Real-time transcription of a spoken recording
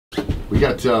We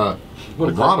got a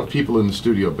lot of people in the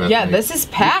studio, Bethany. Yeah, this is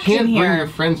packed in here. You can't bring your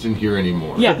friends in here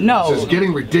anymore. Yeah, no. This is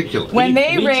getting ridiculous. When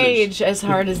they rage as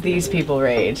hard as these people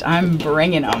rage, I'm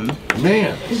bringing them.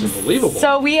 Man, it's unbelievable.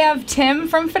 So we have Tim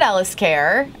from Fidelis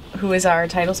Care, who is our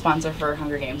title sponsor for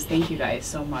Hunger Games. Thank you guys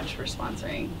so much for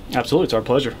sponsoring. Absolutely, it's our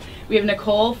pleasure. We have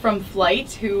Nicole from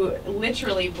Flight, who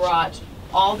literally brought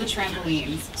all the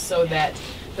trampolines so that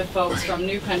the folks from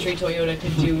New Country Toyota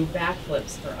could do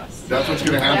backflips for us. That's what's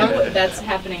going to happen? That's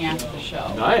happening after the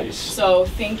show. Nice. So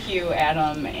thank you,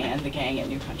 Adam, and the gang at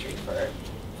New Country for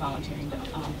volunteering to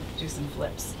do some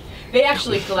flips. They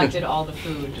actually collected all the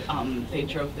food. They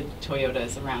drove the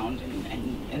Toyotas around,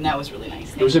 and that was really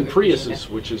nice. It was in Priuses,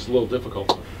 which is a little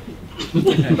difficult.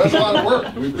 That's a lot of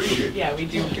work. We appreciate it. Yeah, we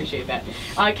do appreciate that.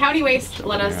 County Waste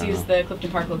let us use the Clifton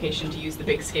Park location to use the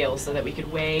big scale so that we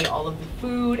could weigh all of the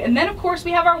food. And then, of course,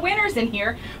 we have our winners in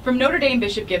here from Notre Dame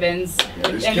Bishop Gibbons. Yeah,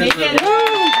 and they can...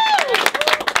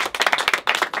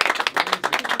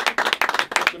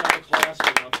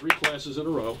 Three classes in a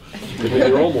row.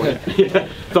 You're all morning.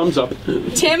 Thumbs up.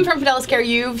 Tim from Fidelis Care,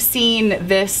 you've seen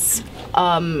this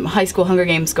high school Hunger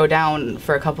Games go down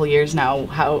for a couple years now.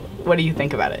 What do you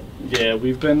think about it? Yeah,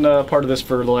 we've been part of this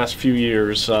for the last few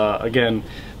years. Again,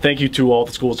 thank you to all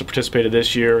the schools that participated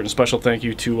this year, and a special thank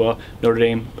you to Notre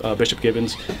Dame Bishop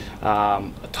Gibbons. A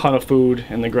ton of food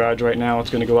in the garage right now.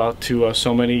 It's going to go out to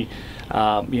so many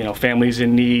families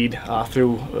in need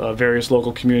through various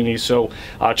local communities. So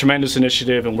tremendous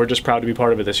initiative, and we're just proud to be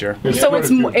part of it this year. So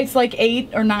it's like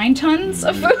 8 or 9 tons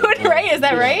of food, right? Is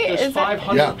that right? There's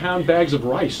 500-pound bags of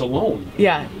rice alone.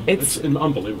 Yeah, it's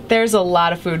unbelievable. There's a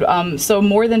lot of food. So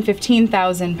more than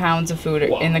 15,000 pounds of food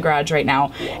in the garage right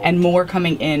now, and more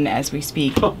coming in as we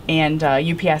speak. And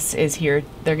UPS is here.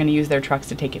 They're going to use their trucks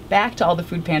to take it back to all the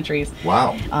food pantries.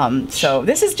 Wow. So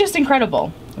this is just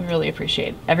incredible. We really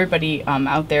appreciate everybody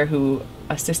out there who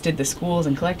assisted the schools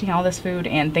in collecting all this food,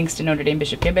 and thanks to Notre Dame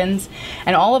Bishop Gibbons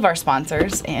and all of our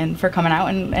sponsors and for coming out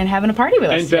and having a party with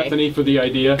us today. And Bethany for the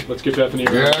idea. Let's give Bethany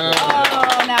a round.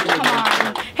 Oh, now come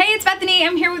on. Hey, it's Bethany.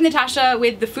 I'm here with Natasha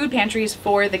with the food pantries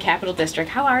for the Capital District.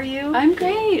 How are you? I'm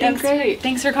great.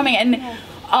 Thanks for coming. And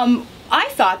I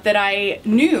thought that I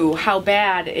knew how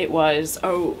bad it was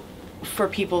for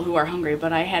people who are hungry,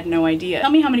 but I had no idea.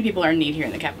 Tell me how many people are in need here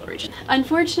in the Capital Region.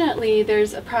 Unfortunately,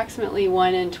 there's approximately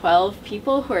 1 in 12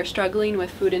 people who are struggling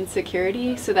with food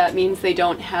insecurity, so that means they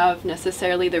don't have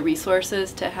necessarily the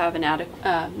resources to have an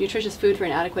nutritious food for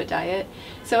an adequate diet.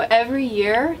 So every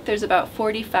year, there's about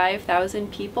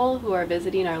 45,000 people who are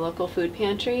visiting our local food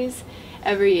pantries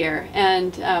every year,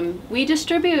 and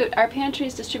our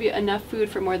pantries distribute enough food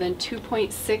for more than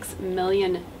 2.6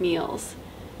 million meals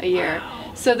a year. Wow.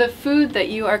 So the food that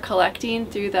you are collecting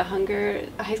through the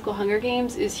high school Hunger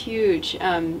Games is huge.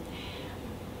 About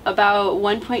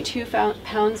 1.2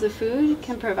 pounds of food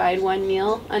can provide 1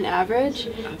 meal on average.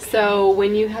 Okay. So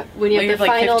when you have the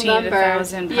final like number, 1,000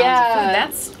 pounds of food,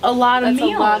 that's a lot of meals.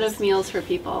 That's a lot of meals for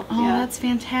people. Oh, yeah. That's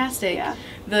fantastic. Yeah.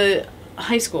 The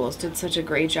high schools did such a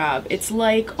great job. It's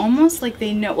like almost like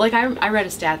they know. Like I read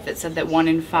a stat that said that 1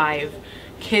 in 5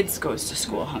 kids goes to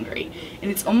school hungry,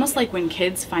 and it's almost like when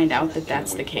kids find out that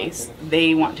that's the case,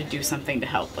 they want to do something to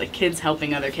help, like kids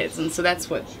helping other kids, and so that's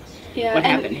what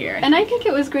happened here. And I think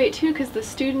it was great too, because the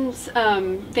students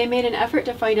they made an effort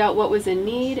to find out what was in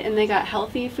need, and they got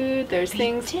healthy food. There's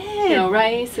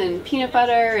rice and peanut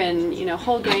butter and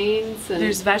whole grains, and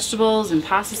there's vegetables and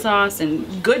pasta sauce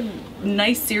and good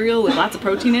nice cereal with lots of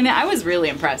protein in it. I was really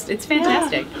impressed. It's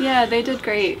fantastic. Yeah, they did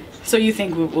great. So you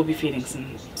think we'll be feeding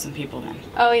some people then?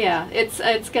 Oh yeah,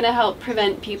 it's going to help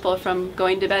prevent people from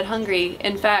going to bed hungry.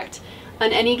 In fact,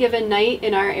 on any given night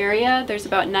in our area, there's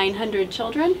about 900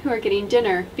 children who are getting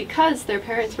dinner because their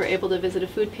parents were able to visit a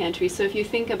food pantry. So if you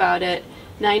think about it,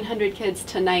 900 kids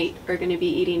tonight are going to be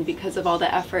eating because of all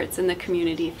the efforts in the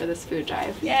community for this food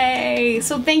drive. Yay!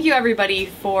 So thank you everybody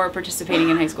for participating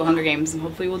in High School Hunger Games, and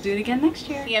hopefully we'll do it again next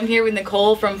year. I'm here with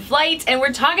Nicole from Flight, and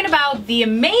we're talking about the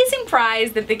amazing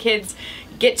prize that the kids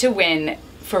get to win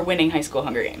for winning High School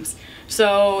Hunger Games.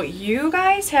 So you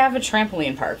guys have a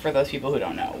trampoline park, for those people who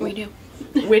don't know. We do.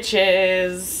 Which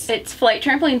is? It's Flight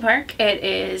Trampoline Park. It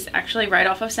is actually right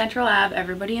off of Central Ave.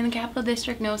 Everybody in the Capital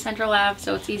District knows Central Ave,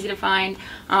 so it's easy to find,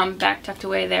 back tucked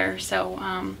away there. So,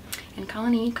 and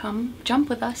Colony, come jump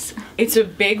with us. It's a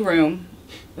big room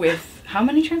with how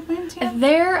many trampolines?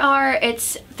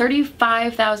 It's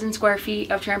 35,000 square feet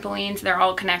of trampolines. They're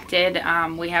all connected.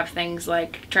 We have things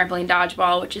like trampoline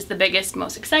dodgeball, which is the biggest,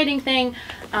 most exciting thing.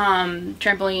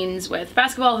 Trampolines with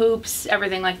basketball hoops,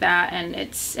 everything like that, and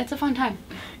it's a fun time.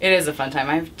 It is a fun time.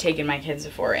 I've taken my kids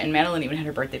before, and Madeline even had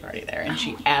her birthday party there, and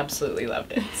she absolutely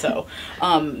loved it. So,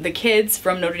 the kids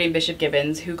from Notre Dame Bishop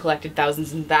Gibbons, who collected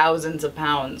thousands and thousands of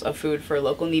pounds of food for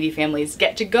local needy families,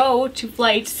 get to go to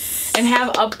Flight and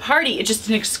have a party. It's just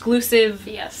an exclusive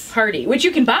party, which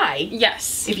you can buy.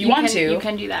 Yes, if you want to. You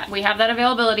can do that. We have that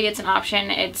availability. It's an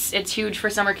option. It's huge for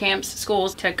summer camps,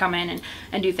 schools to come in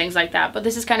and do things like that. But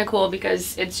this is kind of cool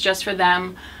because it's just for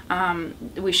them.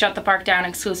 We shut the park down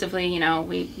exclusively. You know,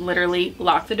 we literally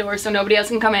lock the doors so nobody else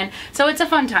can come in. So it's a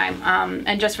fun time.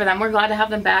 And just for them, we're glad to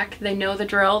have them back. They know the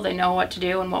drill. They know what to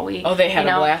do and what we. Oh, they had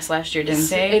a blast last year, didn't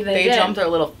they? They jumped their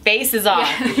little faces off.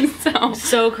 Yeah,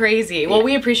 so crazy. Well,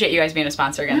 we appreciate you guys being a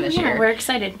sponsor again this year. We're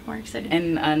excited. We're excited.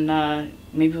 And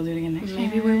maybe we'll do it again next year.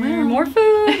 Maybe we will. More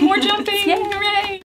food, more jumping. Yay. Hooray!